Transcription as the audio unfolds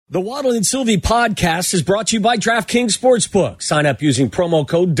The Waddle and Sylvie podcast is brought to you by DraftKings Sportsbook. Sign up using promo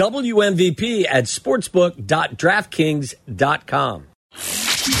code WMVP at sportsbook.draftkings.com.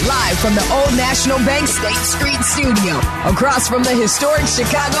 Live from the Old National Bank State Street Studio, across from the historic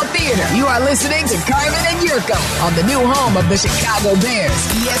Chicago Theater, you are listening to Carmen and Yurko on the new home of the Chicago Bears,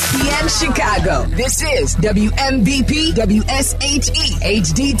 ESPN Chicago. This is WMVP WSHE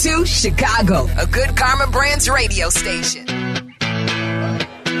HD2 Chicago, a good Karma Brands radio station.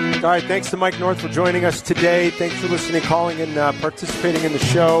 All right, thanks to Mike North for joining us today. Thanks for listening, calling, and participating in the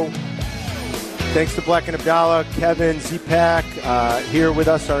show. Thanks to Black and Abdallah, Kevin, Z-Pack, here with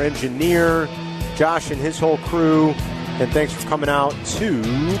us, our engineer, Josh and his whole crew. And thanks for coming out to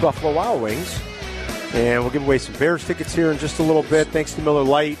Buffalo Wild Wings. And we'll give away some Bears tickets here in just a little bit. Thanks to Miller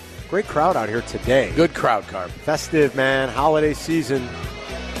Lite. Great crowd out here today. Good crowd, Carb. Festive, man. Holiday season.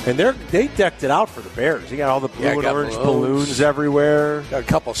 And they decked it out for the Bears. You got all the blue and orange balloons everywhere. Got a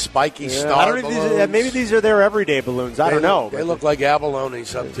couple spiky star I don't know balloons. maybe these are their everyday balloons. I don't know. They look like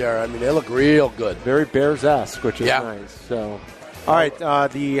abalones up there. I mean, they look real good. Very Bears-esque, which is nice. So, all right,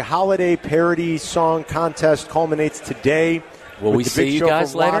 the holiday parody song contest culminates today. Will we see you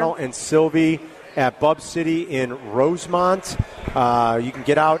guys later? Waddle and Sylvie at Bub City in Rosemont. You can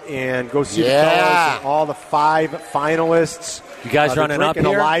get out and go see the fellas and all the 5 finalists. You guys running up here?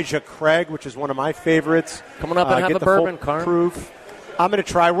 Elijah Craig, which is one of my favorites. Coming up and have a bourbon, Carm. Proof. I'm going to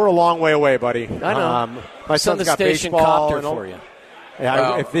try. We're a long way away, buddy. I know. My son's got station baseball copter for you.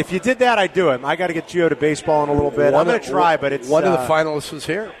 Yeah, if you did that, I'd do it. I got to get Gio to baseball in a little bit. I'm going to try, but it's one of the finalists was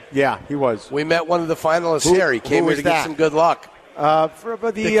here. Yeah, he was. We met one of the finalists here. He came here to get some good luck.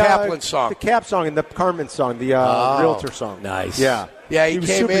 For the Kaplan song, the Cap song, and the Carmen song, the Realtor song. Nice. Yeah. He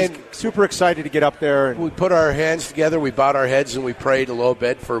came super excited to get up there. And we put our hands together, we bowed our heads, and we prayed a little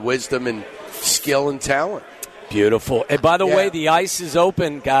bit for wisdom and skill and talent. Beautiful. And by the way, the ice is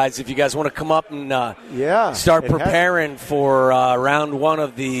open, guys. If you guys want to come up and start preparing for round 1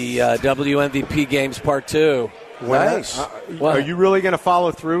 of the WMVP games, part 2. Nice. Are you really going to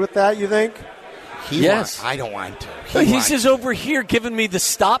follow through with that, you think? Yes. I don't want to. He's just over here giving me the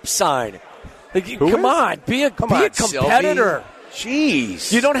stop sign. Come on, be a competitor. Sylvie.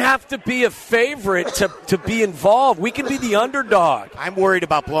 Jeez. You don't have to be a favorite to be involved. We can be the underdog. I'm worried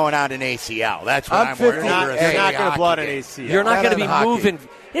about blowing out an ACL. That's what I'm worried about. You're not going to blow out an ACL. You're not going to be moving.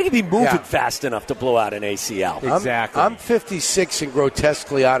 You're going to be moving fast enough to blow out an ACL. Exactly. I'm 56 and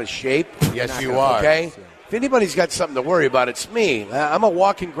grotesquely out of shape. Yes, you are. Okay? If anybody's got something to worry about, it's me. I'm a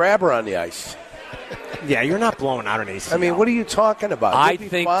walking grabber on the ice. Yeah, you're not blowing out an ACL. I mean, what are you talking about? I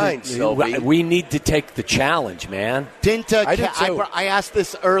think we need to take the challenge, man. I asked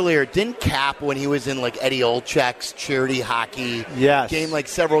this earlier. Didn't Cap, when he was in like Eddie Olczyk's charity hockey game like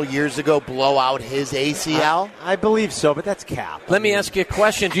several years ago, blow out his ACL? I believe so, but that's Cap. Let me ask you a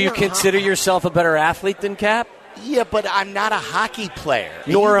question. Do you consider yourself a better athlete than Cap? Yeah, but I'm not a hockey player.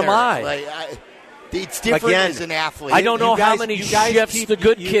 Nor am I. It's different as an athlete. I don't know how many shifts the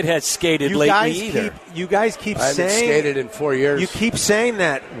good kid has skated lately either. You guys keep saying... I haven't skated in 4 years. You keep saying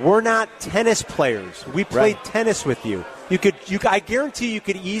that. We're not tennis players. We played tennis with you. I guarantee you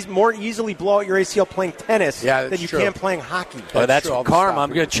could more easily blow out your ACL playing tennis than you can playing hockey. That's Carm.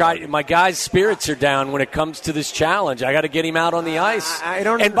 I'm going to try. My guy's spirits are down when it comes to this challenge. I got to get him out on the ice. I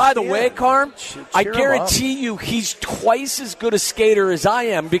don't And by the way, understand. Carm, I guarantee you he's twice as good a skater as I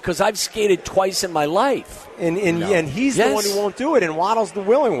am because I've skated twice in my life. And he's the one who won't do it, and Waddle's the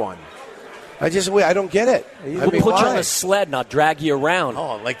willing one. I don't get it. We'll put you on a sled and I'll drag you around.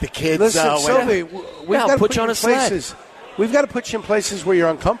 Oh, like the kids. Listen, Sylvie, we've got to put you on a sled. We've got to put you in places where you're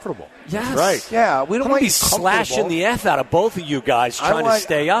uncomfortable. Yes. Right. Yeah, we don't want to you be slashing the F out of both of you guys trying to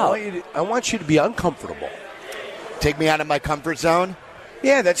stay up. I want you to be uncomfortable. Take me out of my comfort zone?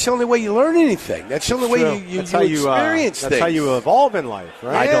 Yeah, that's the only way you learn anything. That's the only way you experience things. That's how you evolve in life,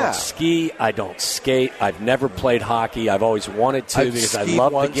 right? I don't ski. I don't skate. I've never played hockey. I've always wanted to because I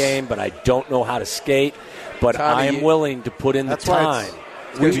love the game, but I don't know how to skate. But I am willing to put in the time.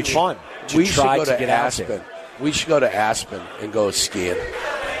 It's going to be fun. We should go to Aspen. We should go to Aspen and go skiing.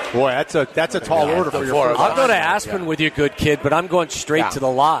 Boy, that's a tall order for your first. I'll go to Aspen with you, good kid, but I'm going straight to the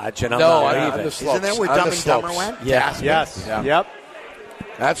lodge, and I'm not leaving. Isn't that where Dumb and Dumber went? Yes. Yeah. Yep.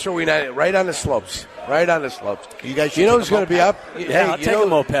 That's where right on the slopes. Right on the slopes. You guys, who's going to be up? I'll take a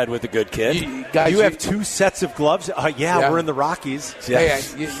moped with the good kid. You have 2 sets of gloves? We're in the Rockies.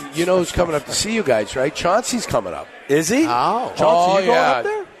 Yes. Hey, you know who's coming up to see you guys, right? Chauncey's coming up. Is he? Oh. Chauncey, you going up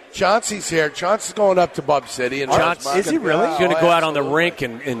there? Chauncey's here. Chauncey's going up to Bub City. And is he really? He's going to go out on the rink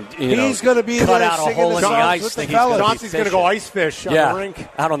and he's going to be cut there out a hole in the ice. Chauncey's going to go ice fish on the rink.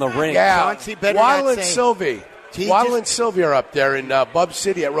 Out on the rink. Yeah. Chauncey better Waddle not and say. Sylvie. Waddle and Sylvia are up there in Bub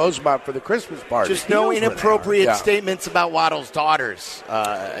City at Rosemont for the Christmas party. Just no inappropriate statements about Waddle's daughters.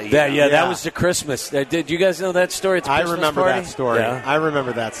 That was the Christmas. Did you guys know that story? I remember that story. Yeah. I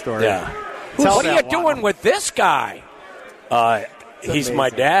remember that story. Yeah. What are you doing with this guy? He's my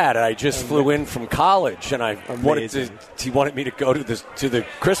dad. I just flew in from college, and he wanted me to go to the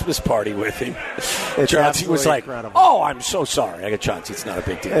Christmas party with him. Chauncey was like, incredible. "Oh, I'm so sorry." I got Chauncey. It's not a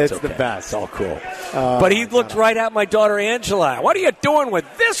big deal. It's okay. the best. It's all cool. But he looked right at my daughter Angela. What are you doing with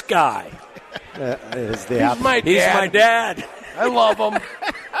this guy? He's my dad. I love him.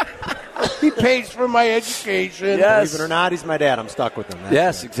 He pays for my education. Yes. Believe it or not, he's my dad. I'm stuck with him.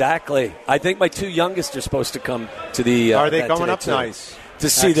 Yes, exactly. I think my 2 youngest are supposed to come to the. Are they coming up? Nice.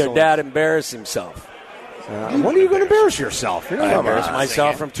 To see their dad embarrass himself. When are you going to embarrass yourself? I embarrass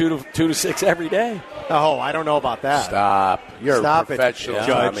myself from 2 to 6 every day. Oh, I don't know about that. Stop. You're a professional,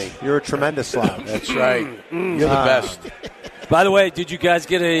 Judge. You're a tremendous slouch. That's right. You're the best. By the way, did you guys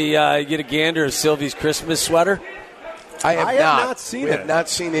get a gander of Sylvie's Christmas sweater? I have not seen it. We have not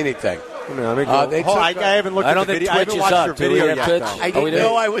seen anything. I haven't looked at the video. I haven't watched your video yet. I didn't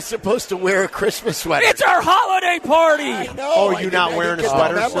know I was supposed to wear a Christmas sweater. It's our holiday party. I know. Oh, you're not wearing a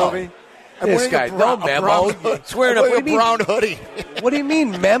sweater, Sylvie? This guy, no memo. He's wearing a brown hoodie. What do you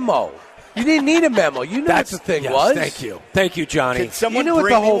mean memo? You didn't need a memo. You knew what the thing was. Thank you, Johnny. Can someone you knew what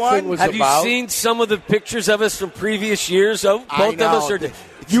the whole thing was about? Have you seen some of the pictures of us from previous years? Both of us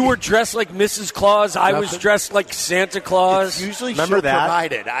you were dressed like Mrs. Claus. I was dressed like Santa Claus. It's usually Remember that?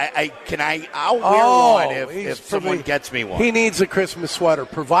 provided. I'll wear one if someone gets me one. He needs a Christmas sweater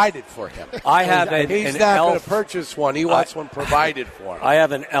provided for him. I have He's not going to purchase one. He wants one provided for him. I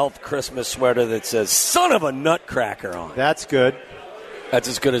have an elf Christmas sweater that says "Son of a Nutcracker" on it. That's good. That's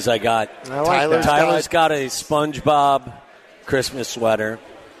as good as I got. Tyler's got a SpongeBob Christmas sweater.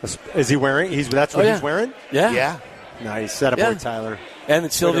 Is he wearing? That's what he's wearing? Yeah. Nice. Set up boy, Tyler. And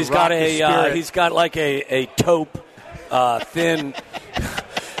then Sylvie's got he's got like a taupe, thin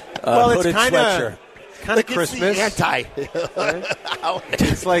hooded sweatshirt. Kind of Christmas.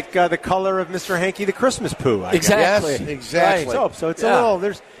 It's like the color of Mr. Hanky the Christmas poo. Exactly. Exactly. So it's a little.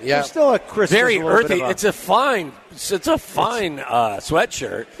 There's still a Christmas. Very earthy. It's a fine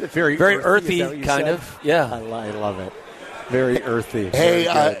sweatshirt. Very earthy kind of. Yeah, I love it. Very earthy.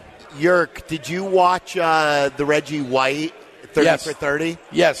 Hey, Yerk, did you watch the Reggie White 30 for 30?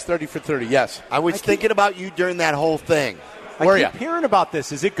 Yes, 30 for 30. Yes. I was thinking about you during that whole thing. I keep hearing about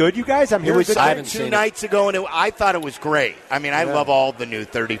this. Is it good, you guys? I'm hearing I haven't seen it 2 nights ago, and I thought it was great. I mean, I love all the new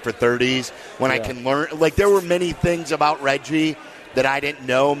 30 for 30s when I can learn. Like, there were many things about Reggie that I didn't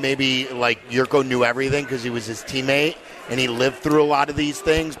know. Maybe, like, Yurko knew everything because he was his teammate, and he lived through a lot of these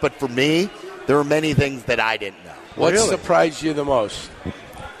things. But for me, there were many things that I didn't know. What surprised you the most?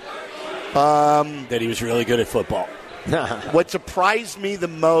 That he was really good at football. What surprised me the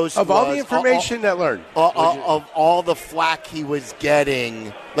most of all the information that learned of all the flack he was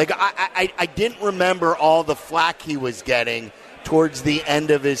getting. Like I didn't remember all the flack he was getting towards the end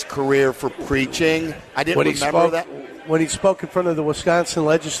of his career for preaching. I didn't remember that when he spoke in front of the Wisconsin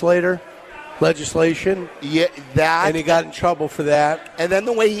legislation. Yeah, that. And he got in trouble for that. And then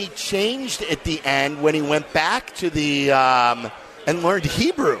the way he changed at the end when he went back to the and learned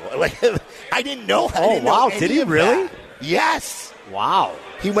Hebrew. Like, I didn't know. Did he really? That. Yes. Wow.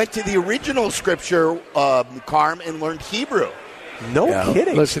 He went to the original scripture, Carm, and learned Hebrew. No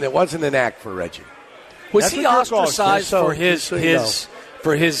kidding. Listen, it wasn't an act for Reggie. Was he ostracized for his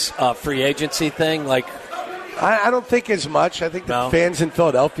free agency thing? Like, I don't think as much. I think the fans in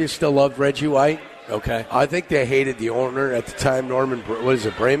Philadelphia still loved Reggie White. Okay. I think they hated the owner at the time, Norman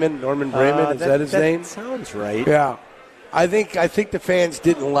Braman? Norman Braman, is that his name? Sounds right. Yeah. I think the fans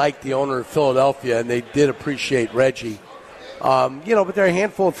didn't like the owner of Philadelphia, and they did appreciate Reggie. But there are a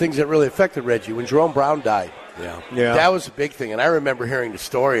handful of things that really affected Reggie. When Jerome Brown died, that was a big thing. And I remember hearing the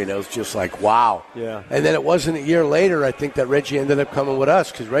story, and it was just like, wow. Yeah. And then it wasn't a year later, I think, that Reggie ended up coming with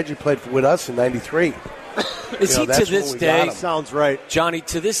us, because Reggie played with us in '93. Is he to this day? Sounds right, Johnny.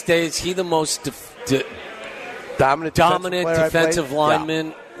 To this day, is he the most dominant defensive lineman?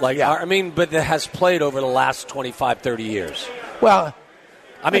 Yeah. But that has played over the last 25, 30 years. Well,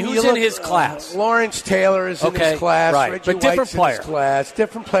 who's in his class? Lawrence Taylor is in his class. Right. Reggie but different White's player. In his class.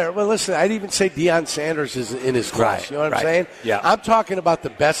 Different player. Well, listen, I'd even say Deion Sanders is in his class. You know what I'm saying? Yeah. I'm talking about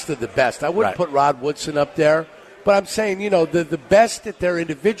the best of the best. I wouldn't put Rod Woodson up there, but I'm saying, the best at their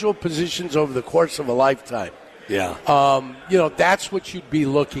individual positions over the course of a lifetime. Yeah. That's what you'd be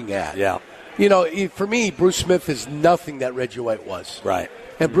looking at. Yeah. For me, Bruce Smith is nothing that Reggie White was. Right.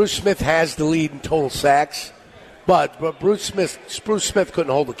 And Bruce Smith has the lead in total sacks. But Bruce Smith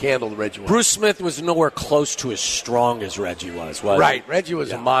couldn't hold a candle to Reggie White. Bruce Smith was nowhere close to as strong as Reggie was Right. he? Reggie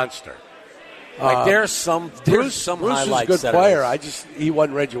was a monster. There's some Bruce highlights. Was a good player. He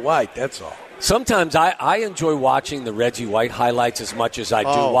wasn't Reggie White. That's all. Sometimes I enjoy watching the Reggie White highlights as much as I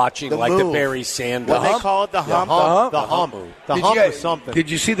do watching the the move. Barry Sanders. What they call it, the hump. The hump was something. Did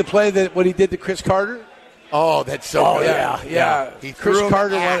you see the play what he did to Chris Carter? Oh, that's so good. Yeah. He threw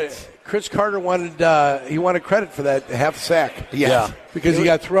Chris Carter wanted credit for that half sack. Yeah. Because he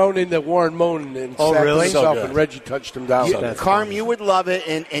got thrown into Warren Moon and sacked himself, and Reggie touched him down. Carm, you would love it,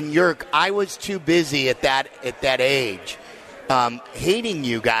 and Yerk, I was too busy at that age. Hating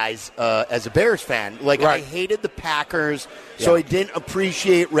you guys as a Bears fan. Like, I hated the Packers, so I didn't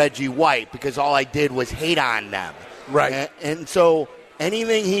appreciate Reggie White because all I did was hate on them. Right. And so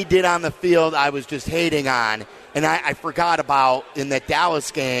anything he did on the field, I was just hating on. And I forgot about in that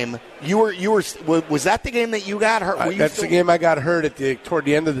Dallas game. Was that the game that you got hurt? That's the game I got hurt toward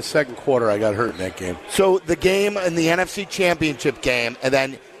the end of the second quarter. I got hurt in that game. So the game in the NFC Championship game, and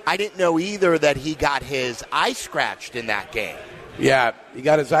then I didn't know either that he got his eye scratched in that game. Yeah, he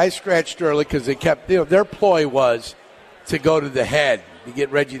got his eye scratched early because they kept. Their ploy was to go to the head. You get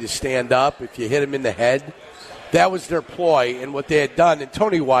Reggie to stand up if you hit him in the head. That was their ploy, and what they had done. And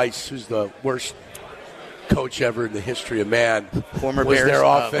Tony Weiss, who's the worst coach ever in the history of man, former was Bears, their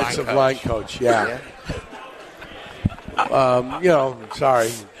offensive line coach. Yeah.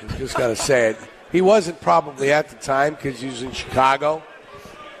 Sorry, just got to say it. He wasn't probably at the time because he was in Chicago.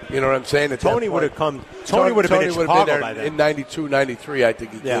 You know what I'm saying? Tony would have come. Tony would have been in Chicago by then. In 92, 93, I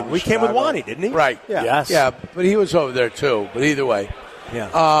think he came. We came with Wani, didn't he? Right. Yeah. Yes. Yeah, but he was over there too. But either way,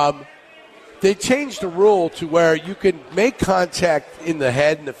 they changed the rule to where you can make contact in the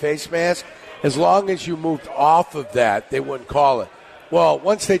head and the face mask as long as you moved off of that. They wouldn't call it. Well,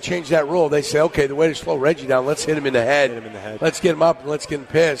 once they changed that rule, they say, okay, the way to slow Reggie down, let's hit him in the head. Let's get him up and let's get him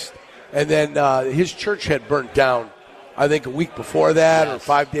pissed. And then his church had burnt down, I think, a week before that or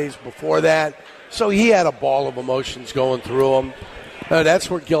 5 days before that. So he had a ball of emotions going through him. That's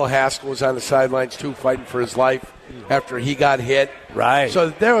where Gil Haskell was on the sidelines, too, fighting for his life after he got hit. Right. So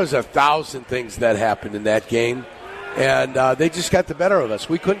there was 1,000 things that happened in that game. And they just got the better of us.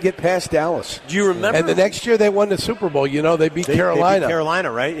 We couldn't get past Dallas. Do you remember? And the next year they won the Super Bowl. They beat Carolina. They beat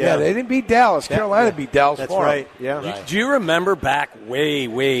Carolina, right? Yeah, they didn't beat Dallas. Carolina beat Dallas. That's for right. them. Yeah. Right. Do you remember back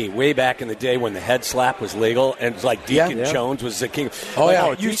way back in the day when the head slap was legal and it was like Deacon Jones was the king?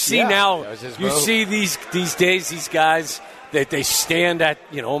 You see now. You see these days these guys that they stand at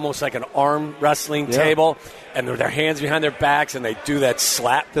almost like an arm wrestling table. And their hands behind their backs, and they do that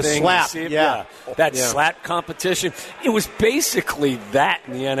slap thing. Slap, slap competition. It was basically that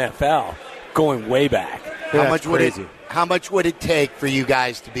in the NFL, going way back. How much would it take for you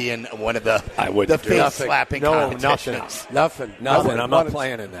guys to be in one of the face slapping competitions? Nothing. I'm not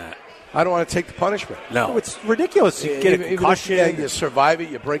playing in that. I don't want to take the punishment. No, it's ridiculous. You get a concussion. You survive it,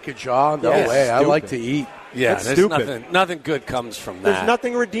 you break a jaw. No way. Stupid. I like to eat. Yeah, that's stupid. Nothing good comes from that. There's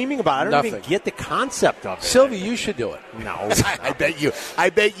nothing redeeming about it. I don't even get the concept of it. Sylvie, you should do it. No, I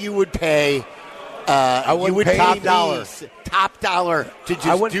bet you would pay. I wouldn't pay top dollar to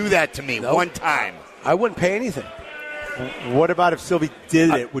just do that to me one time. I wouldn't pay anything. What about if Sylvie did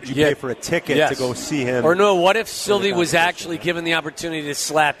it? Would you pay for a ticket to go see him? Or no, what if Sylvie was actually given the opportunity to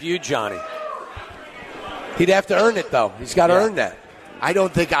slap you, Johnny? He'd have to earn it, though. He's got to earn that. I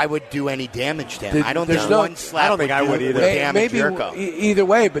don't think I would do any damage to him. I don't think one slap. I don't think I would either. Damage either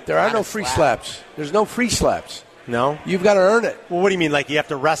way, but there are no free slaps. There's no free slaps. No? You've got to earn it. Well, what do you mean? Like you have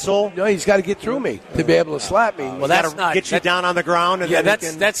to wrestle? No, he's got to get through me to be able to slap me. Well, that's not get you down on the ground. And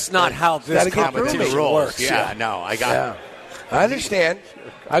that's not how this competition works. Yeah, no, I got it. I understand.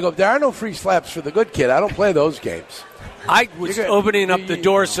 There are no free slaps for the good kid. I don't play those games. I was opening up the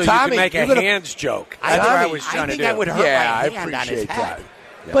door so Tommy, you could make a hands joke. That's what I was trying to do. I would hurt my hand I appreciate on his head. that.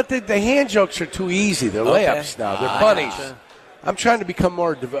 Yeah. But the hand jokes are too easy. They're layups now. They're bunnies. I'm trying to become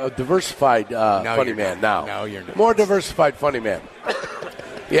more diversified funny man now. No, you're not. More diversified funny man.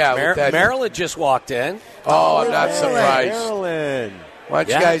 Yeah, Maryland just walked in. Oh, I'm not surprised. Maryland. Why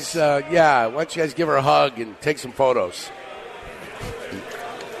don't you guys give her a hug and take some photos?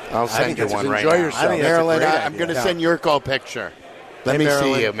 I'll send you one right enjoy now. yourself. Maryland, I'm going to send Yurko a picture. Let me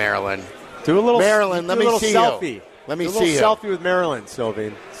see you, Maryland. Do a little Maryland. Let me see selfie. you. Let me do a see little you. selfie with Maryland,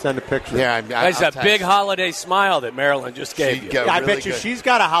 Sylvie. Send a picture. Yeah, That's a big holiday smile that Maryland just gave you. I bet you she's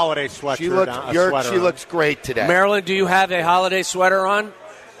got a holiday sweatshirt. She looks great today. Maryland, do you have a holiday sweater on?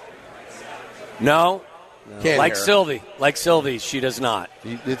 No? Can't like Sylvie, she does not.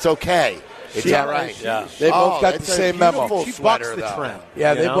 It's okay. Is that right? Yeah. They both got the same memo. She bucks the trend.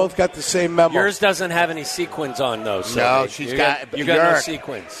 Yeah, they both got the same memo. Yours doesn't have any sequins on, though. No, you got no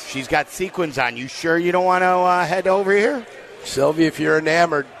sequins. She's got sequins on. You sure you don't want to head over here? Sylvie, if you're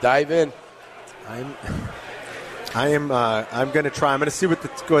enamored, dive in. I'm going to try. I'm going to see what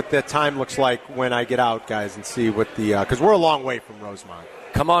the time looks like when I get out, guys, and see what the because we're a long way from Rosemont.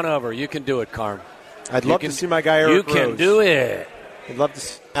 Come on over. You can do it, Carm. I'd love to see my guy Eric You can Rose. do it. I'd love to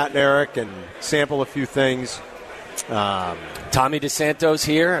see Matt and Eric and sample a few things. Tommy DeSanto's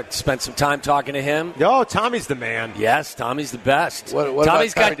here. I spent some time talking to him. Yo, Tommy's the man. Yes, Tommy's the best. What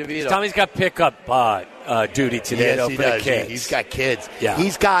Tommy's about got Tommy DeVito? Tommy's got pickup duty today Yes, though, he for does. the kids. He's got kids. Yeah.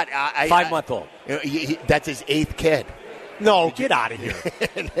 He's got 5-month-old. That's his 8th kid. No, get out of here.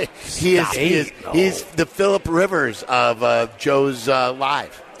 He's the Phillip Rivers of Joe's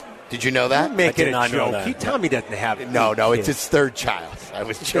Live. Did you know that? Make I it did a not know joke. that. Tommy doesn't have it. No, it's his 3rd child. I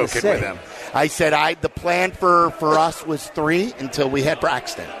was joking say. with him. I said the plan for us was 3 until we had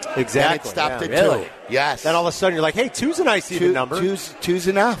Braxton. Exactly. And it stopped yeah. at Really? 2. Yes. Then all of a sudden you're like, hey, 2's a nice even number. Two's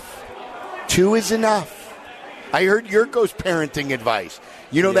enough. 2 is enough. I heard Yurko's parenting advice.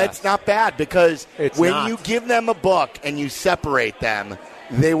 You know, that's not bad because when you give them a book and you separate them,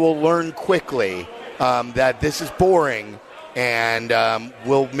 they will learn quickly that this is boring and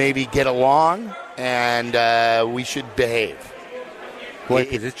we'll maybe get along and we should behave. Boy,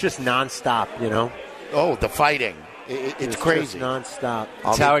 'cause it's just nonstop, you know? Oh, the fighting. It's crazy. Just nonstop.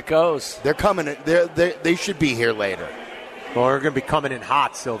 That's how it goes. They're coming. They should be here later. Well, we're going to be coming in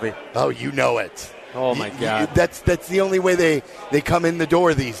hot, Sylvie. Oh, you know it. Oh, my God. That's the only way they come in the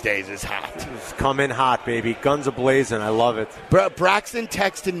door these days is hot. Just come in hot, baby. Guns a-blazing. I love it. Braxton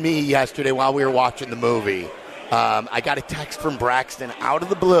texted me yesterday while we were watching the movie. I got a text from Braxton out of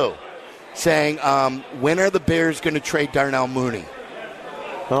the blue saying, when are the Bears going to trade Darnell Mooney?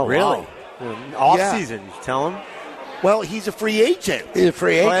 Oh, Really? Wow. Off Yeah. season, you tell him? Well, he's a free agent. He's a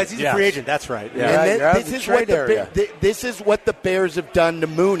free agent. He's a free agent. That's right. Yeah. And you're out of this the is trade what the area. this is what the Bears have done to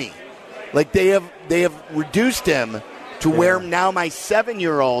Mooney. Like they have reduced him to where now my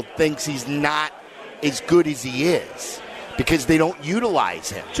 7-year-old thinks he's not as good as he is because they don't utilize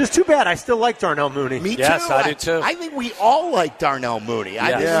him. Just too bad. I still like Darnell Mooney. Me Yes, too. I do too. I think we all like Darnell Mooney.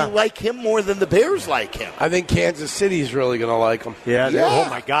 I think Yeah. we like him more than the Bears like him. I think Kansas City's really going to like him. Yeah. Yeah. Oh,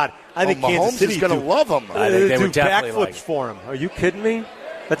 my God. I think Mahomes Kansas City is going to love him. I think they do would definitely backflips like it. for him. Are you kidding me?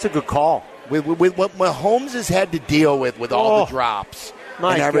 That's a good call. With what Mahomes has had to deal with all the drops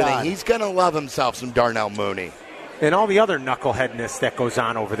my and everything, God. he's going to love himself some Darnell Mooney. And all the other knuckleheadness that goes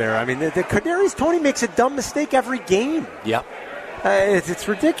on over there. I mean, the Kadarius Toney makes a dumb mistake every game. Yep. It's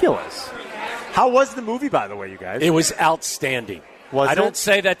ridiculous. How was the movie, by the way, you guys? It was outstanding. Was I it? don't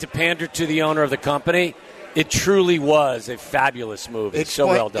say that to pander to the owner of the company. It truly was a fabulous movie. So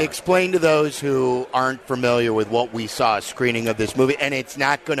well done. Explain to those who aren't familiar with what we saw a screening of this movie, and it's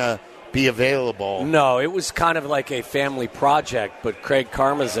not going to be available. No, it was kind of like a family project, but Craig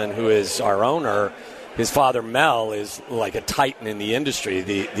Karmazin, who is our owner, his father Mel is like a titan in the industry,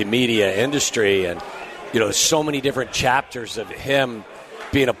 the media industry, and there's so many different chapters of him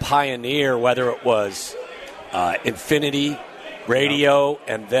being a pioneer, whether it was Infinity Radio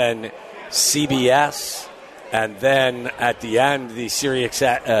and then CBS, and then at the end the Sirius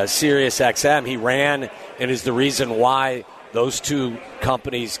XM. He ran and is the reason why those two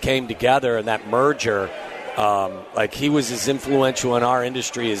companies came together and that merger. He was as influential in our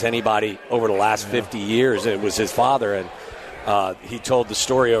industry as anybody over the last 50 years. It was his father, and he told the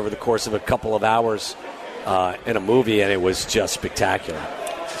story over the course of a couple of hours in a movie, and it was just spectacular.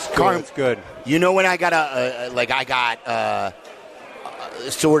 It's good. You know when I got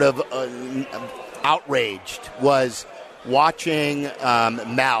sort of outraged was watching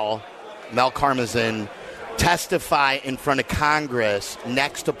Mel Karmazin testify in front of Congress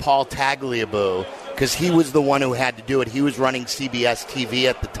next to Paul Tagliabue because he was the one who had to do it. He was running CBS TV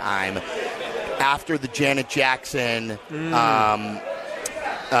at the time after the Janet Jackson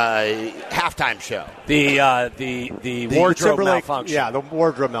halftime show. The wardrobe malfunction. Yeah, the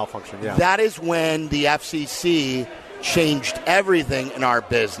wardrobe malfunction. Yeah. That is when the FCC changed everything in our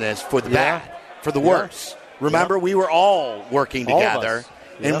business for the bad, for the worse. Remember, we were all working together,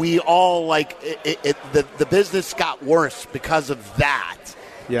 and we all the business got worse because of that.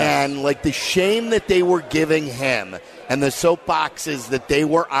 Yes. And the shame that they were giving him and the soapboxes that they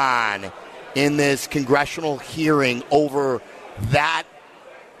were on in this congressional hearing over that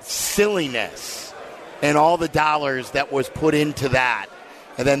silliness and all the dollars that was put into that.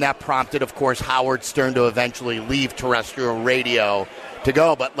 And then that prompted, of course, Howard Stern to eventually leave terrestrial radio to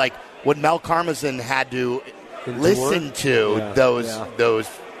go. But what Mel Karmazin had to listen to those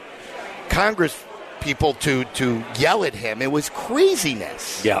Congress people to yell at him. It was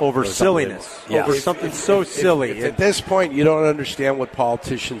craziness. Yeah, over silliness. Yeah. Over something so silly. If at this point you don't understand what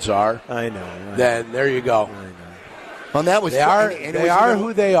politicians are, I know. Then there you go. I know. Well, that was they are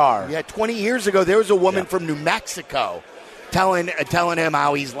who they are. Yeah, 20 years ago, there was a woman from New Mexico telling him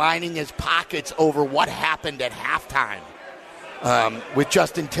how he's lining his pockets over what happened at halftime with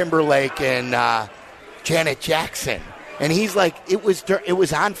Justin Timberlake and Janet Jackson. And he's like, it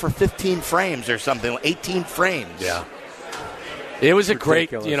was on for 15 frames or something, 18 frames. Yeah. It was a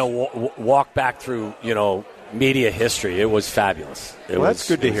great, walk back through, media history. It was fabulous. That's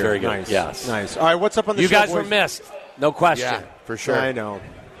good to hear. Very good. Nice. Yes. Nice. All right, what's up on the show, You guys boys? were missed. No question. Yeah, for sure. I know.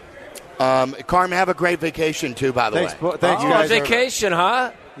 Carm, have a great vacation, too, by the way. Thanks, guys. Vacation,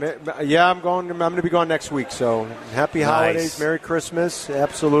 huh? Yeah, I'm going to be gone next week, so happy holidays, Merry Christmas,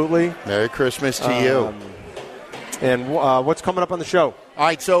 absolutely. Merry Christmas to you. And what's coming up on the show? All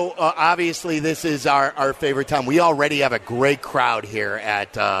right, so obviously this is our favorite time. We already have a great crowd here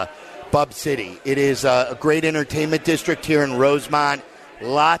at Bub City. It is a great entertainment district here in Rosemont.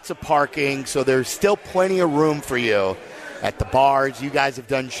 Lots of parking, so there's still plenty of room for you at the bars. You guys have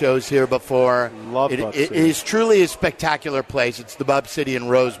done shows here before. Love Bub City. It is truly a spectacular place. It's the Bub City in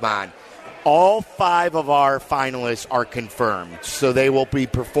Rosemont. All 5 of our finalists are confirmed, so they will be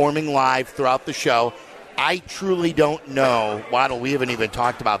performing live throughout the show. I truly don't know. Waddle, we haven't even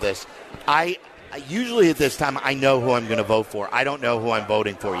talked about this. I usually at this time, I know who I'm going to vote for. I don't know who I'm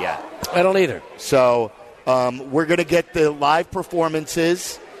voting for yet. I don't either. So we're going to get the live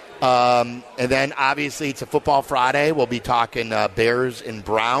performances. And then, obviously, it's a Football Friday. We'll be talking Bears and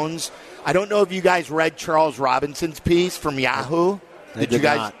Browns. I don't know if you guys read Charles Robinson's piece from Yahoo. Did you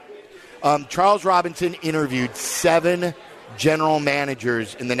guys? Charles Robinson interviewed 7 general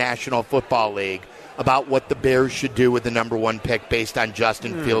managers in the National Football League about what the Bears should do with the number 1 pick based on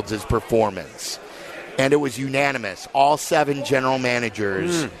Justin Fields' performance. And it was unanimous. All 7 general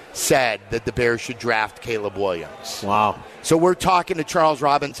managers said that the Bears should draft Caleb Williams. Wow. So we're talking to Charles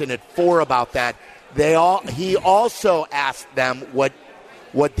Robinson at 4 about that. He also asked them what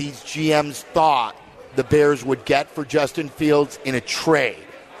these GMs thought the Bears would get for Justin Fields in a trade.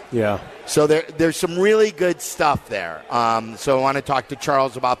 Yeah. So there's some really good stuff there. So I want to talk to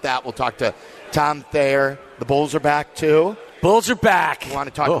Charles about that. We'll talk to Tom Thayer. The Bulls are back, too. Bulls are back. We want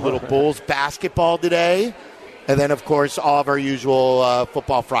to talk a little Bulls basketball today. And then, of course, all of our usual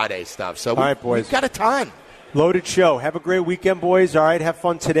Football Friday stuff. So all right, boys. We've got a ton. Loaded show. Have a great weekend, boys. All right, have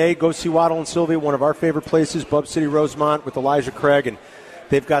fun today. Go see Waddle and Sylvia, one of our favorite places, Bub City, Rosemont, with Elijah Craig. And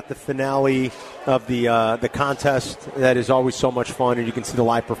they've got the finale of the contest that is always so much fun, and you can see the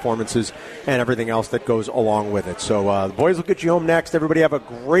live performances and everything else that goes along with it. So the boys will get you home next. Everybody have a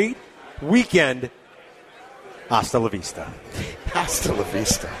great weekend. Hasta la vista. Hasta la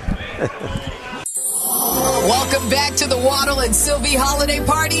vista. Welcome back to the Waddle and Sylvie Holiday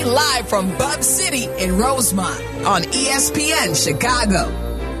Party, live from Bub City in Rosemont on ESPN Chicago.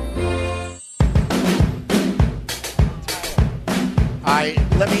 All right,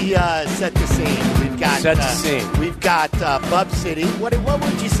 let me set the scene. We've got Bub City. What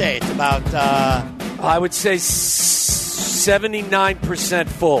would you say? It's about. I would say 79%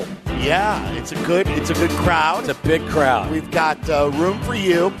 full. Yeah, it's a good crowd. It's a big crowd. We've got room for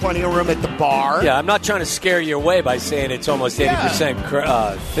you, plenty of room at the bar. Yeah, I'm not trying to scare you away by saying it's almost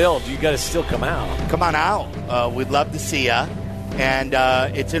 80% filled. You got to still come out. Come on out. We'd love to see you. And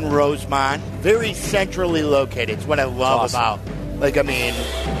it's in Rosemont, very centrally located. It's what I love about.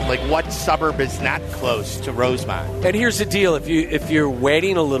 What suburb is not close to Rosemont? And here's the deal: if you're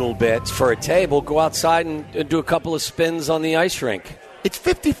waiting a little bit for a table, go outside and do a couple of spins on the ice rink. It's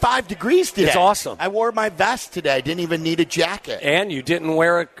 55 degrees today. It's awesome. I wore my vest today. I didn't even need a jacket. And you didn't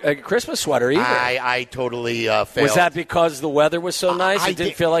wear a Christmas sweater either. I totally failed. Was that because the weather was so nice? It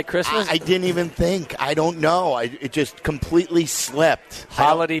didn't feel like Christmas? I didn't even think. I don't know. It just completely slipped.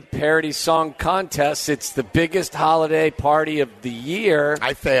 Holiday Parody Song Contest. It's the biggest holiday party of the year.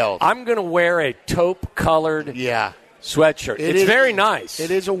 I failed. I'm going to wear a taupe-colored sweatshirt. It's very nice. It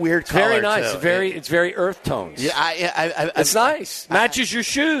is a weird color, very nice. too. It's very earth tones. Yeah, it's nice. Matches your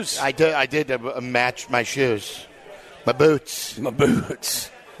shoes. I did match my shoes, my boots.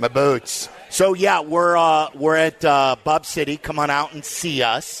 So yeah, we're at Bub City. Come on out and see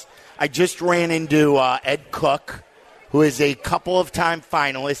us. I just ran into Ed Cook, who is a couple of time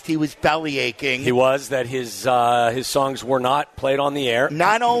finalist. He was belly aching. He was that his songs were not played on the air.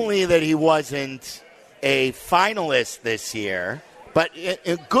 Not only that he wasn't a finalist this year, but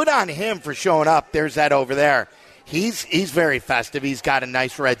good on him for showing up. There's that over there. He's very festive. He's got a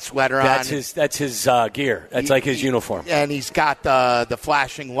nice red sweater on. That's his gear. That's like his uniform. And he's got the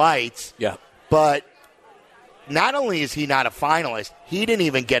flashing lights. Yeah. But not only is he not a finalist, he didn't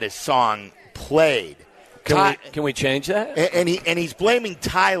even get his song played. Can we change that? And he's blaming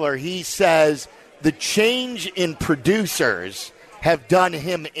Tyler. He says the change in producers have done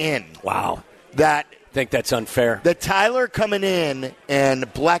him in. Wow. I think that's unfair. That Tyler coming in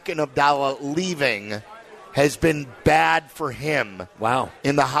and Black and Abdallah leaving has been bad for him. Wow.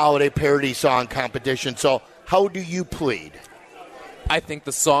 In the holiday parody song competition. So how do you plead? I think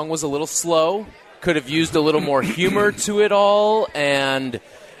the song was a little slow. Could have used a little more humor to it all, and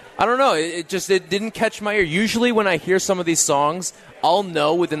I don't know. It didn't catch my ear. Usually when I hear some of these songs, I'll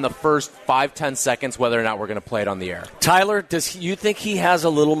know within the first 5-10 seconds whether or not we're going to play it on the air. Tyler, you think he has a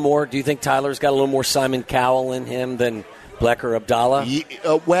little more? Do you think Tyler's got a little more Simon Cowell in him than Bleck or Abdallah?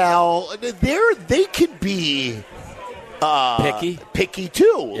 Well, they could be picky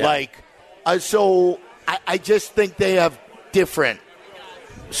too. Yeah. So I just think they have different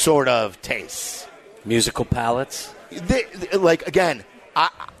sort of tastes, musical palettes. Again,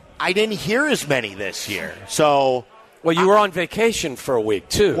 I didn't hear as many this year. So, well, you were on vacation for a week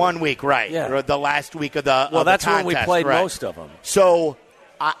too. 1 week, right? Yeah. Or the last week of the that's the contest, when we played right. most of them. So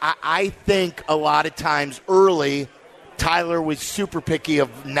I think a lot of times early, Tyler was super picky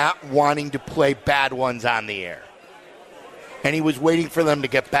of not wanting to play bad ones on the air. And he was waiting for them to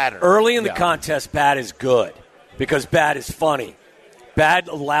get better. Early in the contest, bad is good because bad is funny. Bad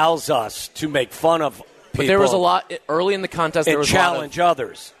allows us to make fun of people. But there was a lot early in the contest. There was challenge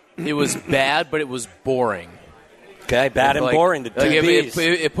others. It was bad, but it was boring. Okay, bad and boring.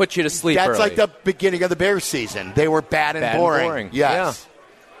 It put you to sleep. That's early. like the beginning of the Bears season. They were bad and boring. Yes.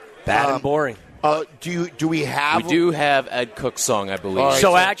 Yeah. Bad and boring. Do we have? We do have Ed Cook's song, I believe. Right,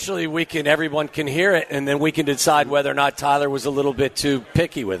 so actually, everyone can hear it, and then we can decide whether or not Tyler was a little bit too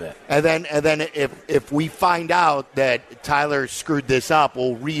picky with it. And then if we find out that Tyler screwed this up,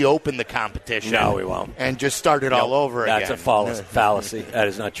 we'll reopen the competition. No, we won't. And just start it all over again. That's a fallacy. That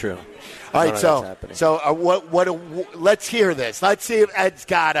is not true. All right, so let's hear this. Let's see if Ed's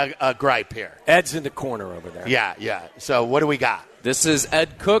got a gripe here. Ed's in the corner over there. Yeah. So what do we got? This is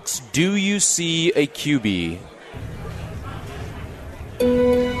Ed Cook's Do You See a QB?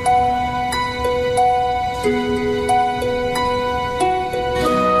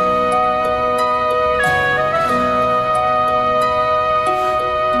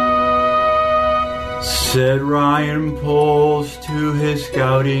 Said Ryan Poles to his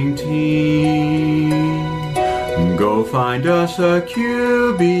scouting team, go find us a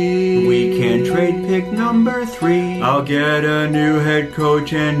QB. We can trade pick number 3. I'll get a new head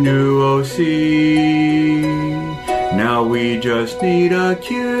coach and new OC. Now we just need a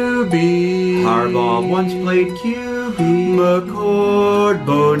QB. Harbaugh once played QB. McCord,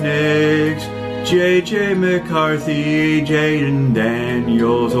 Bo Nix, J.J. McCarthy, Jaden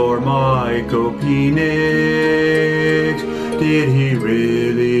Daniels, or Michael Penix. Did he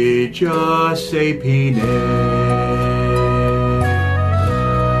really just say Penix?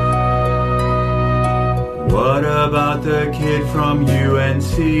 What about the kid from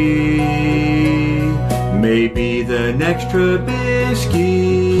UNC? Maybe the next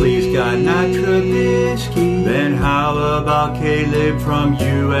Trubisky. Please God, not Trubisky. Then how about Caleb from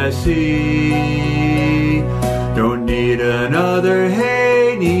USC? Don't need another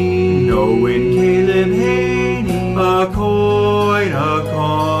Haney. No win Caleb Haney. A coin.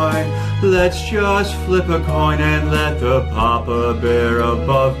 Let's just flip a coin and let the Papa Bear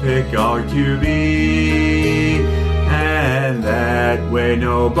above pick our QB. And that way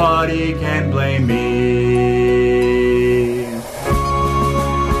nobody can blame me.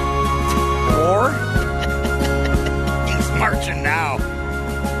 Or he's marching now.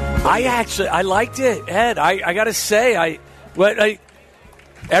 I liked it, Ed. I got to say,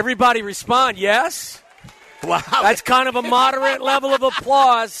 everybody respond, yes? Wow. That's kind of a moderate level of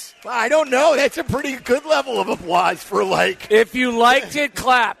applause. I don't know. That's a pretty good level of applause for If you liked it,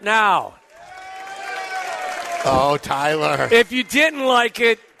 clap now. Oh, Tyler. If you didn't like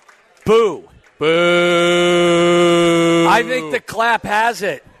it, boo. Boo. I think the clap has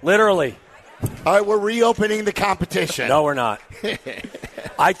it, literally. All right, we're reopening the competition. No, we're not.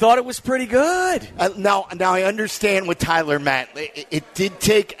 I thought it was pretty good. Now I understand what Tyler meant. It did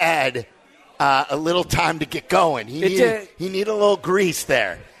take Ed a little time to get going. He needed a little grease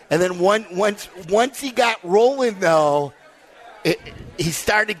there. And then once he got rolling, though, he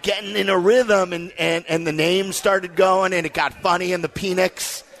started getting in a rhythm, and the names started going, and it got funny, and the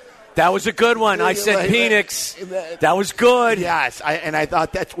Penix. That was a good one. I said Penix. That was good. Yes, I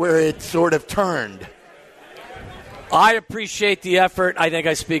thought that's where it sort of turned. I appreciate the effort. I think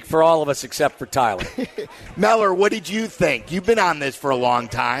I speak for all of us except for Tyler. Meller, what did you think? You've been on this for a long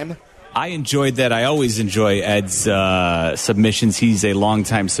time. I enjoyed that. I always enjoy Ed's submissions. He's a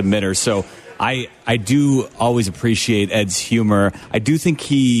longtime submitter, so I do always appreciate Ed's humor. I do think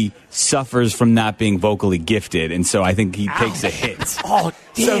he suffers from not being vocally gifted, and so I think he takes a hit. Oh,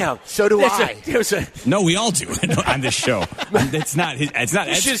 damn. So do I. No, we all do on this show. It's not Ed's fault.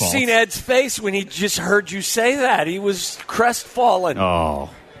 You should have seen Ed's face when he just heard you say that. He was crestfallen. Oh.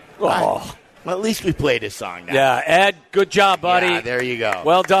 Well, at least we played his song now. Yeah, Ed, good job, buddy. Yeah, there you go.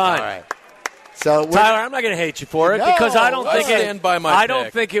 Well done. All right. So Tyler, I'm not going to hate you for it because I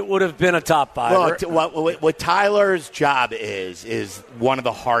don't think it would have been a top five. Look, what Tyler's job is one of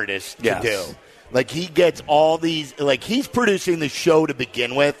the hardest to do. Like, he gets all these, like, he's producing the show to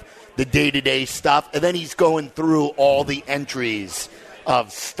begin with, the day-to-day stuff, and then he's going through all the entries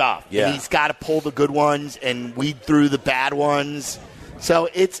of stuff. Yeah. And he's got to pull the good ones and weed through the bad ones. So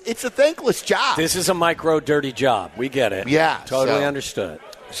it's a thankless job. This is a micro dirty job. We get it. Yeah. Totally understood.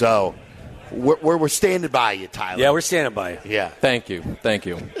 So we're standing by you, Tyler. Yeah, we're standing by you. Yeah. Thank you.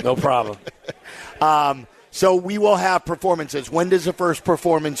 No problem. So we will have performances. When does the first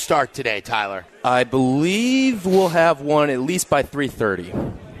performance start today, Tyler? I believe we'll have one at least by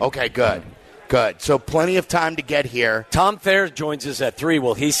 3:30. Okay, good. So plenty of time to get here. Tom Thayer joins us at 3.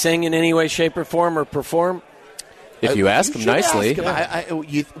 Will he sing in any way, shape, or form or perform? If you ask him nicely. Ask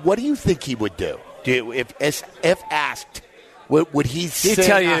him. What do you think he would do? If asked, would he sing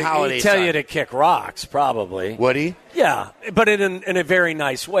a holiday He'd tell song? you to kick rocks, probably. Would he? Yeah, but in a very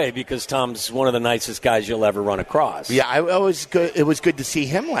nice way because Tom's one of the nicest guys you'll ever run across. Yeah, it was good. It was good to see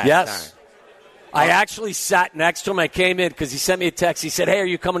him last time. I actually sat next to him. I came in because he sent me a text. He said, "Hey, are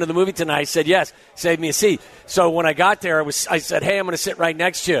you coming to the movie tonight?" I said, "Yes." Save me a seat. So when I got there, I said, "Hey, I'm going to sit right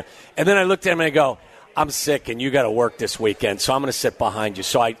next to you." And then I looked at him and I go, "I'm sick and you got to work this weekend, so I'm going to sit behind you."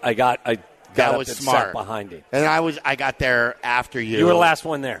 So I got that up was and smart. sat behind him. And I got there after you. You were the last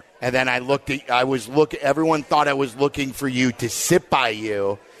one there. And then everyone thought I was looking for you to sit by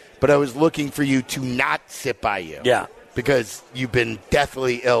you, but I was looking for you to not sit by you. Yeah. Because you've been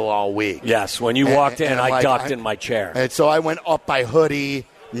deathly ill all week. Yes, when you walked in, I ducked in my chair. And so I went up by Hoodie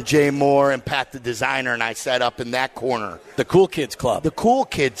and Jay Moore and Pat the designer, and I sat up in that corner. The Cool Kids Club. The Cool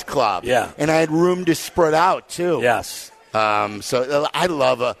Kids Club. Yeah. And I had room to spread out, too. Yes. So I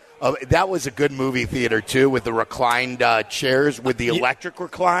love that was a good movie theater, too, with the reclined chairs, with the electric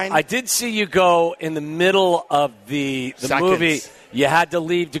recline. I did see you go in the middle of the movie. You had to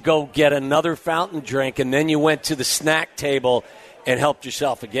leave to go get another fountain drink, and then you went to the snack table and helped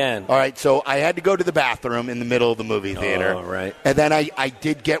yourself again. All right, so I had to go to the bathroom in the middle of the movie theater. Oh, right. And then I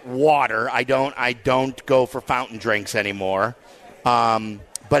did get water. I don't go for fountain drinks anymore.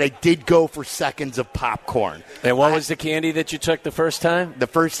 But I did go for seconds of popcorn. And what was the candy that you took the first time? The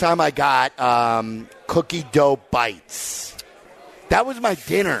first time I got cookie dough bites. That was my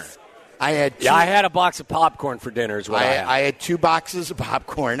dinner. I had a box of popcorn for dinner is what I had. I had 2 boxes of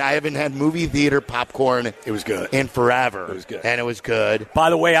popcorn. I haven't had movie theater popcorn It was good. in forever. It was good. And it was good.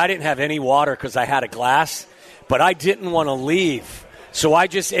 By the way, I didn't have any water because I had a glass, but I didn't want to leave. So I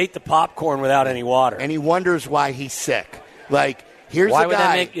just ate the popcorn without any water. And he wonders why he's sick. Like, here's Why a would guy.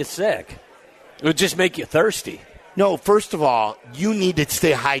 that make you sick? It would just make you thirsty. No, first of all, you need to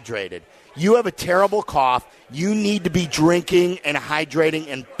stay hydrated. You have a terrible cough. You need to be drinking and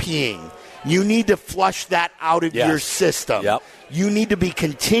hydrating and peeing. You need to flush that out of your system. Yep. You need to be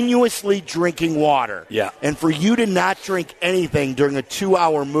continuously drinking water. Yeah. And for you to not drink anything during a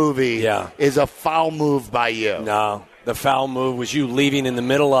 2-hour movie is a foul move by you. No. The foul move was you leaving in the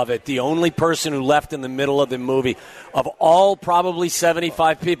middle of it. The only person who left in the middle of the movie, of all probably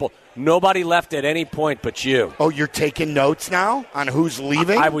 75 people, nobody left at any point but you. Oh, you're taking notes now on who's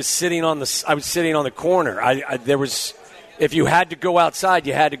leaving? I was sitting on the corner. There was, if you had to go outside,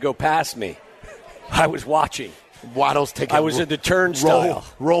 you had to go past me. I was watching. Waddle's taking. I was in the turnstile.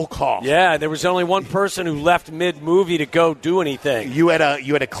 Roll call. Yeah, there was only one person who left mid movie to go do anything. You had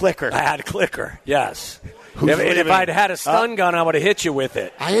a clicker. I had a clicker. Yes. If I'd had a stun gun, I would have hit you with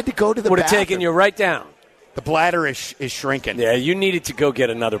it. I had to go to the Would have bathroom. taken you right down. The bladder is shrinking. Yeah, you needed to go get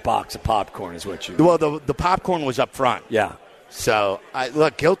another box of popcorn is what you... Well, the popcorn was up front. Yeah. So,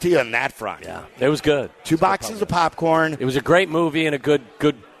 look, guilty on that front. Yeah, it was good. 2 boxes of popcorn. It was a great movie and a good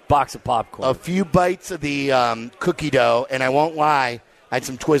box of popcorn. A few bites of the cookie dough, and I won't lie, I had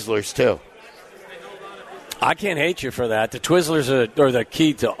some Twizzlers, too. I can't hate you for that. The Twizzlers are the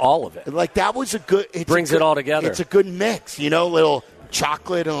key to all of it. Like, that was a good... Brings it all together. It's a good mix, a little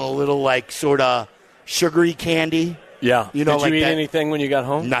chocolate and a little, like, sort of sugary candy. Yeah. Did you eat anything when you got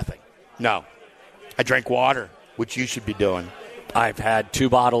home? Nothing. No. I drank water which you should be doing. I've had 2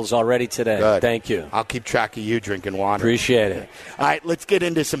 bottles already today. Good. Thank you. I'll keep track of you drinking water. Appreciate it. All right, let's get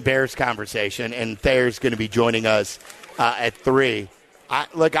into some Bears conversation, and Thayer's going to be joining us at 3.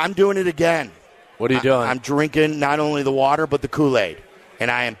 I'm doing it again. What are you doing? I'm drinking not only the water, but the Kool-Aid,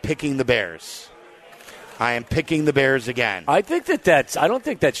 and I am picking the Bears. I am picking the Bears again. I think I don't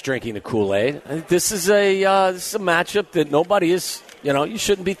think that's drinking the Kool-Aid. I think this is a matchup that nobody is, you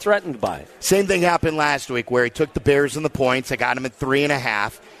shouldn't be threatened by. Same thing happened last week where he took the Bears and the points. I got him at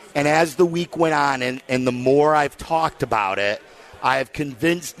 3.5. And as the week went on and the more I've talked about it, I have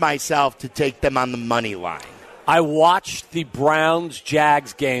convinced myself to take them on the money line. I watched the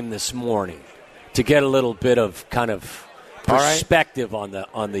Browns-Jags game this morning to get a little bit of kind of perspective on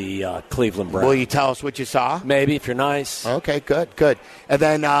the Cleveland Browns. Will you tell us what you saw? Maybe, if you're nice. Okay, good. And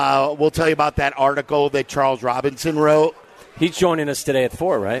then we'll tell you about that article that Charles Robinson wrote. He's joining us today at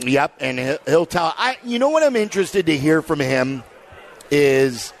 4, right? Yep, and he'll tell. You know what I'm interested to hear from him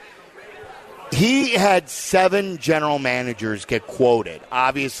is he had 7 general managers get quoted,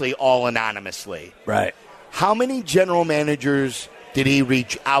 obviously all anonymously. Right. How many general managers did he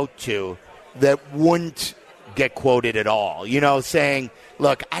reach out to that wouldn't get quoted at all? Saying,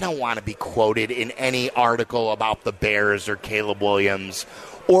 look, I don't want to be quoted in any article about the Bears or Caleb Williams.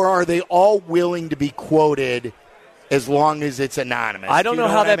 Or are they all willing to be quoted as long as it's anonymous? I don't know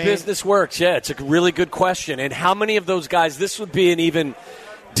how that business works. Yeah, it's a really good question. And how many of those guys, this would be an even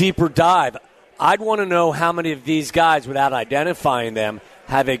deeper dive. I'd want to know how many of these guys, without identifying them,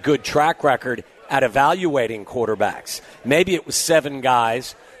 have a good track record at evaluating quarterbacks. Maybe it was 7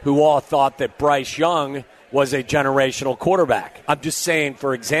 guys who all thought that Bryce Young was a generational quarterback. I'm just saying,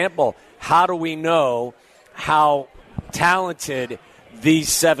 for example, how do we know how talented these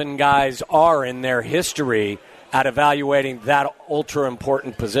 7 guys are in their history at evaluating that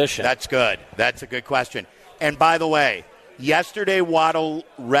ultra-important position? That's good. That's a good question. And by the way, yesterday Waddle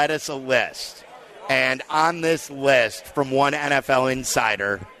read us a list. And on this list from one NFL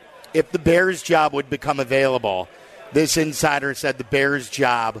insider, if the Bears job would become available, this insider said the Bears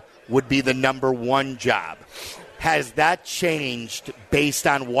job would be the number 1 job. Has that changed based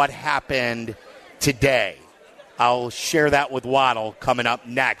on what happened today? I'll share that with Waddle coming up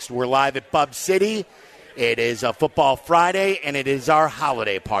next. We're live at Bub City. It is a Football Friday, and it is our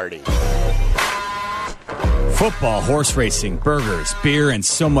holiday party. Football, horse racing, burgers, beer, and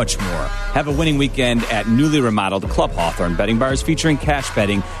so much more. Have a winning weekend at newly remodeled Club Hawthorne Betting Bars featuring cash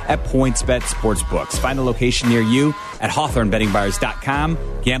betting at PointsBet Sportsbooks. Find a location near you at HawthorneBettingBars.com.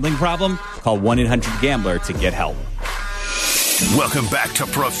 Gambling problem? Call 1-800-GAMBLER to get help. Welcome back to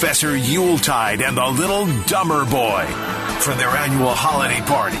Professor Yuletide and the Little Dumber Boy for their annual holiday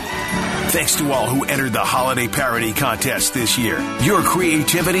party. Thanks to all who entered the holiday parody contest this year. Your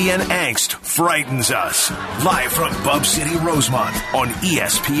creativity and angst frightens us. Live from Bub City, Rosemont on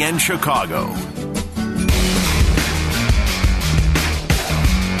ESPN Chicago.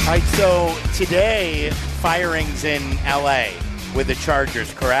 All right, so today, firings in L.A. with the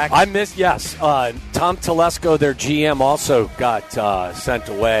Chargers, correct? Yes. Tom Telesco, their GM, also got sent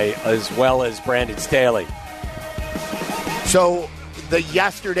away, as well as Brandon Staley. So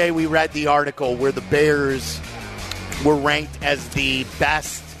yesterday we read the article where the Bears were ranked as the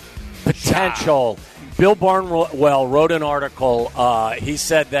best potential. Bill Barnwell wrote an article. He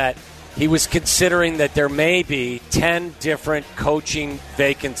said that he was considering that there may be 10 different coaching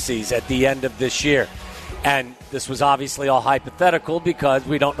vacancies at the end of this year. And this was obviously all hypothetical because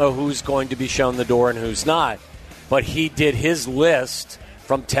we don't know who's going to be shown the door and who's not. But he did his list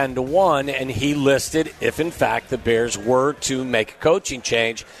from 10 to 1, and he listed, if in fact the Bears were to make a coaching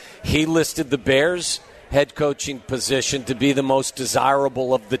change, he listed the Bears' head coaching position to be the most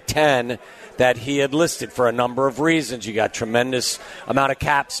desirable of the 10 that he had listed for a number of reasons. You got tremendous amount of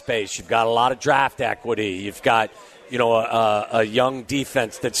cap space. You've got a lot of draft equity. You've got a young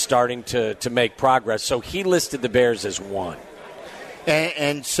defense that's starting to make progress. So he listed the Bears as 1.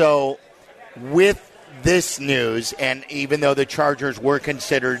 And so with this news, and even though the Chargers were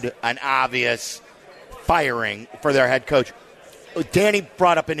considered an obvious firing for their head coach, Danny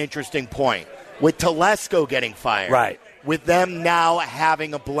brought up an interesting point. With Telesco getting fired, right? With them now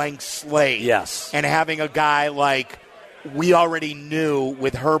having a blank slate, yes, and having a guy like we already knew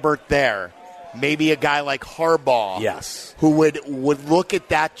with Herbert there, maybe a guy like Harbaugh, yes, who would look at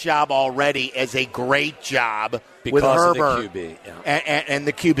that job already as a great job because with Herbert of the QB, and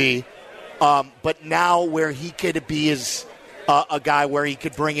the QB. But now where he could be is a guy where he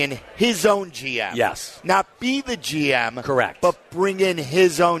could bring in his own GM. Yes. Not be the GM. Correct. But bring in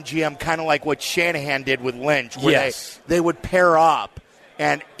his own GM, kind of like what Shanahan did with Lynch, where yes, they would pair up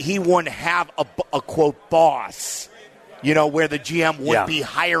and he wouldn't have a quote boss, where the GM would be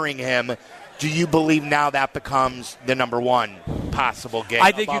hiring him. Do you believe now that becomes the number one possible game?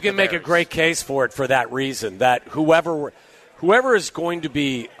 I think you can make a great case for it for that reason, that whoever is going to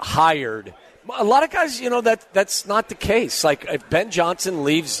be hired, a lot of guys, that's not the case. Like if Ben Johnson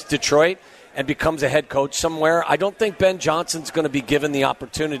leaves Detroit and becomes a head coach somewhere, I don't think Ben Johnson's going to be given the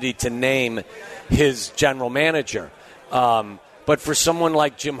opportunity to name his general manager. But for someone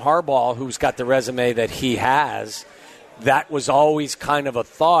like Jim Harbaugh, who's got the resume that he has, that was always kind of a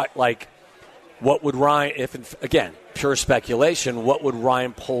thought, like, what would Ryan, again, pure speculation, what would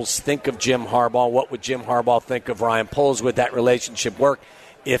Ryan Poles think of Jim Harbaugh? What would Jim Harbaugh think of Ryan Poles? Would that relationship work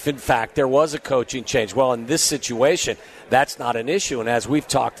if, in fact, there was a coaching change? Well, in this situation, that's not an issue. And as we've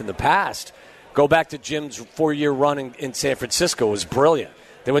talked in the past, go back to Jim's 4-year run in San Francisco. It was brilliant.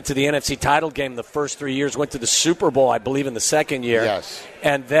 They went to the NFC title game the first 3 years, went to the Super Bowl, I believe, in the second year. Yes.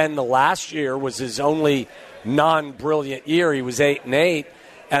 And then the last year was his only non-brilliant year. He was 8-8.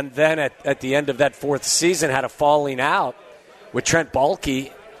 And then at the end of that fourth season had a falling out with Trent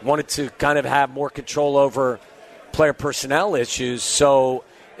Baalke, wanted to kind of have more control over player personnel issues. So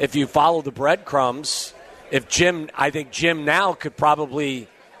if you follow the breadcrumbs, I think Jim now could probably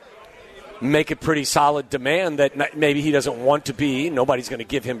make a pretty solid demand that maybe he doesn't want to be. Nobody's going to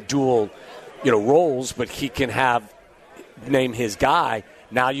give him dual, roles, but he can name his guy.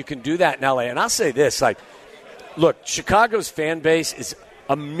 Now you can do that in LA. And I'll say this, look, Chicago's fan base is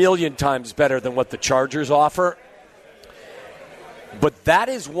a million times better than what the Chargers offer. But that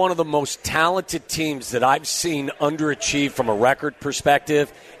is one of the most talented teams that I've seen underachieve from a record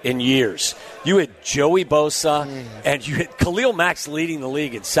perspective in years. You had Joey Bosa and you had Khalil Mack's leading the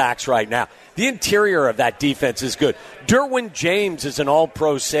league in sacks right now. The interior of that defense is good. Derwin James is an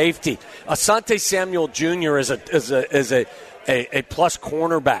all-pro safety. Asante Samuel Jr. is a plus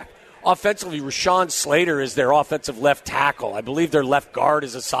cornerback. Offensively, Rashawn Slater is their offensive left tackle. I believe their left guard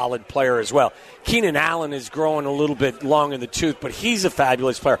is a solid player as well. Keenan Allen is growing a little bit long in the tooth, but he's a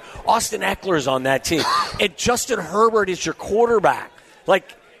fabulous player. Austin Eckler is on that team. And Justin Herbert is your quarterback.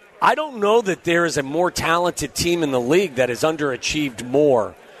 I don't know that there is a more talented team in the league that has underachieved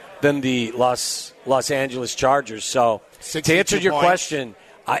more than the Los Angeles Chargers. So, to answer your question,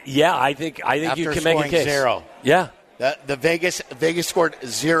 I think you can make a case. 0. Yeah. The Vegas scored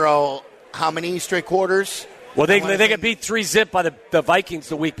 0. How many straight quarters? Well, they got beat 3-0 by the Vikings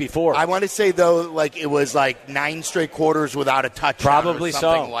the week before. I want to say though, it was 9 straight quarters without a touchdown. Probably or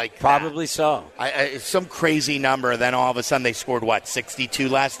something so. Like that. Probably so. It's some crazy number. Then all of a sudden they scored 62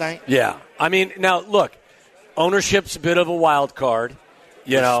 last night. Yeah. I mean, now look, ownership's a bit of a wild card.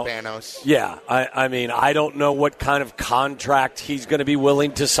 Spanos. Yeah, I mean, I don't know what kind of contract he's going to be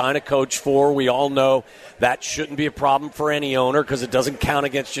willing to sign a coach for. We all know that shouldn't be a problem for any owner because it doesn't count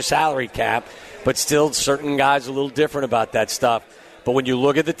against your salary cap. But still, certain guys are a little different about that stuff. But when you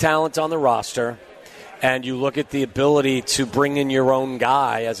look at the talent on the roster and you look at the ability to bring in your own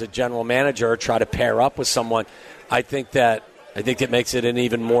guy as a general manager or try to pair up with someone, I think it makes it an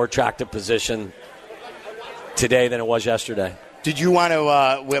even more attractive position today than it was yesterday. Did you want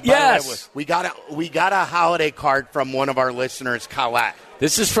to? Yes. We got a holiday card from one of our listeners, Colette.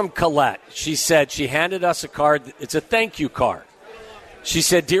 This is from Colette. She said she handed us a card. It's a thank you card. She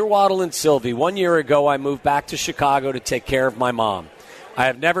said, "Dear Waddle and Sylvie, 1 year ago I moved back to Chicago to take care of my mom. I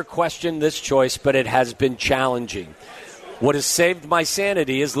have never questioned this choice, but it has been challenging. What has saved my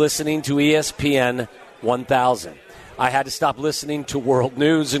sanity is listening to ESPN 1000. I had to stop listening to world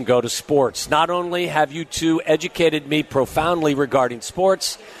news and go to sports. Not only have you two educated me profoundly regarding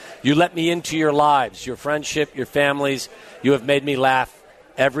sports, you let me into your lives, your friendship, your families. You have made me laugh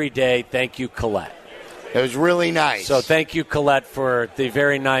every day. Thank you, Colette." It was really nice. So thank you, Colette, for the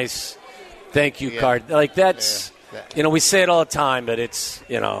very nice thank you card. That's, we say it all the time, but it's,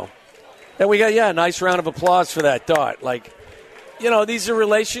 and we got, a nice round of applause for that thought. These are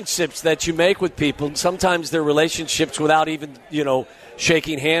relationships that you make with people. And sometimes they're relationships without even,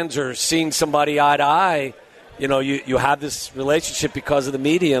 shaking hands or seeing somebody eye to eye. You have this relationship because of the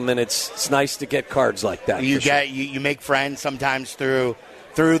medium, and it's nice to get cards like that. You make friends sometimes through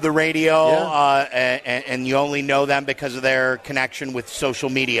the radio, and you only know them because of their connection with social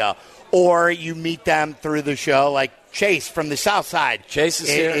media, or you meet them through the show, like Chase from the South Side. Chase is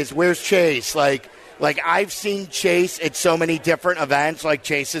here. Where's Chase? Like I've seen Chase at so many different events. Like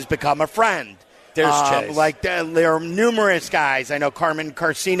Chase has become a friend. There's Chase. There are numerous guys. I know Carmen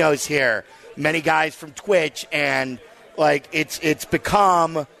Carcino's here. Many guys from Twitch, and it's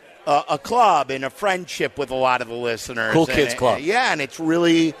become a club and a friendship with a lot of the listeners. Cool Kids Club. And it's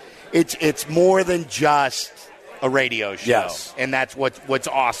really it's more than just a radio show. Yes. And that's what's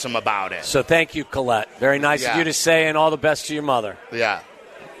awesome about it. So thank you, Colette. Very nice of you to say, and all the best to your mother. Yeah.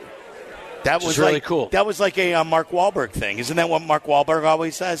 That was really cool. That was like a Mark Wahlberg thing. Isn't that what Mark Wahlberg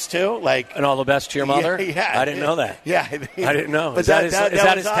always says, too? Like, and all the best to your mother? Yeah. I didn't know that. Yeah. I didn't know. But Is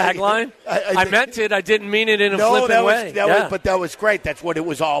that his tagline? I meant it. I didn't mean it in a flippant way. But that was great. That's what it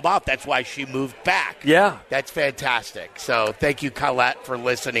was all about. That's why she moved back. Yeah. That's fantastic. So thank you, Colette, for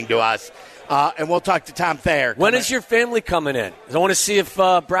listening to us. And we'll talk to Tom Thayer. When is your family coming in? I want to see if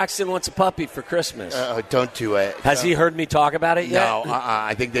Braxton wants a puppy for Christmas. Don't do it. Has he heard me talk about it yet? No,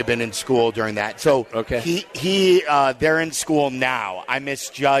 I think they've been in school during that. So okay. They're in school now. I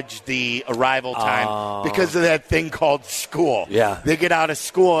misjudged the arrival time because of that thing called school. Yeah. They get out of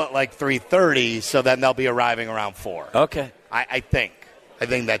school at like 3:30, so then they'll be arriving around 4. Okay. I think. I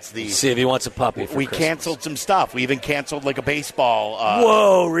think that's the. See if he wants a puppy for We Christmas. canceled some stuff. We even canceled like a baseball.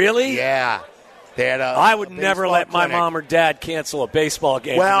 Whoa, really? Yeah. They had I would never let my mom or dad cancel a baseball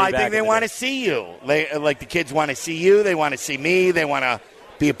game. Well, for me I back think they in the want day. to see you. Like the kids want to see you. They want to see me. They want to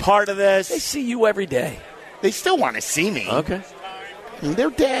be a part of this. They see you every day. They still want to see me. Okay. They're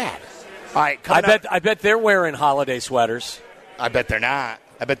dad. All right. I bet they're wearing holiday sweaters. I bet they're not.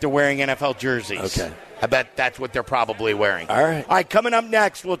 I bet they're wearing NFL jerseys. Okay. I bet that's what they're probably wearing. All right, coming up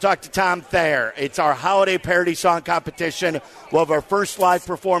next, we'll talk to Tom Thayer. It's our holiday parody song competition. We'll have our first live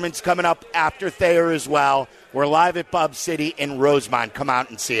performance coming up after Thayer as well. We're live at Bub City in Rosemont. Come out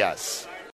and see us.